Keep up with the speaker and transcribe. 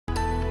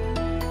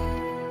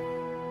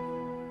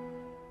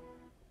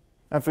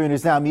And for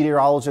News Now,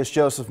 meteorologist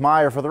Joseph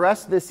Meyer. For the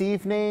rest of this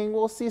evening,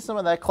 we'll see some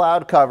of that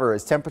cloud cover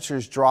as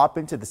temperatures drop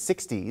into the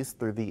 60s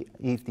through the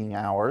evening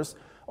hours.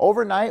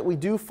 Overnight, we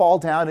do fall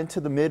down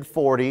into the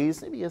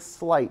mid-40s, maybe a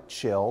slight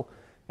chill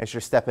as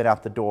you're stepping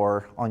out the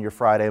door on your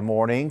Friday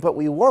morning. But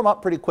we warm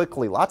up pretty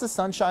quickly. Lots of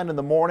sunshine in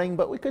the morning,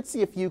 but we could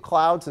see a few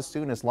clouds as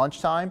soon as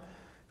lunchtime.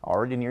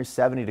 Already near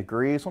 70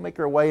 degrees. We'll make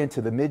our way into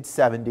the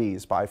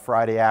mid-70s by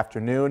Friday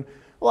afternoon.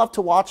 We'll have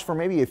to watch for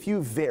maybe a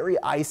few very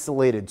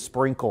isolated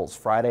sprinkles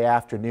Friday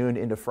afternoon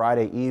into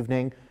Friday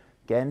evening.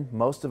 Again,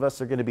 most of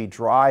us are going to be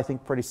dry, I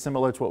think pretty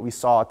similar to what we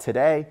saw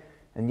today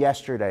and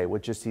yesterday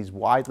with just these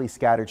widely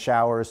scattered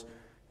showers,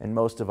 and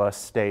most of us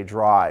stay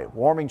dry.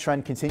 Warming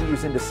trend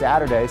continues into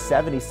Saturday,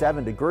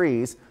 77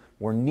 degrees.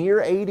 We're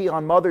near 80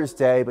 on Mother's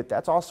Day, but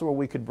that's also where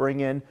we could bring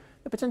in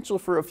the potential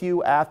for a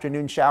few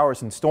afternoon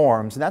showers and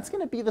storms, and that's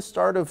going to be the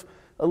start of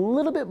a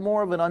little bit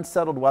more of an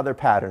unsettled weather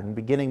pattern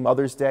beginning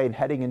Mother's Day and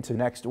heading into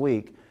next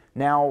week.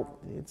 Now,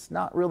 it's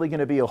not really going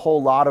to be a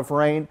whole lot of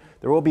rain.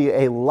 There will be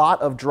a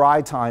lot of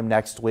dry time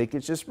next week.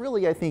 It's just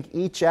really, I think,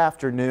 each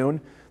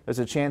afternoon there's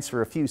a chance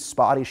for a few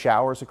spotty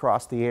showers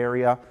across the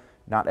area.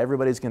 Not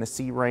everybody's going to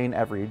see rain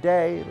every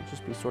day. It'll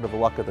just be sort of a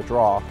luck of the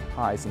draw.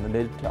 Highs in the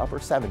mid to upper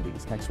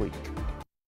 70s next week.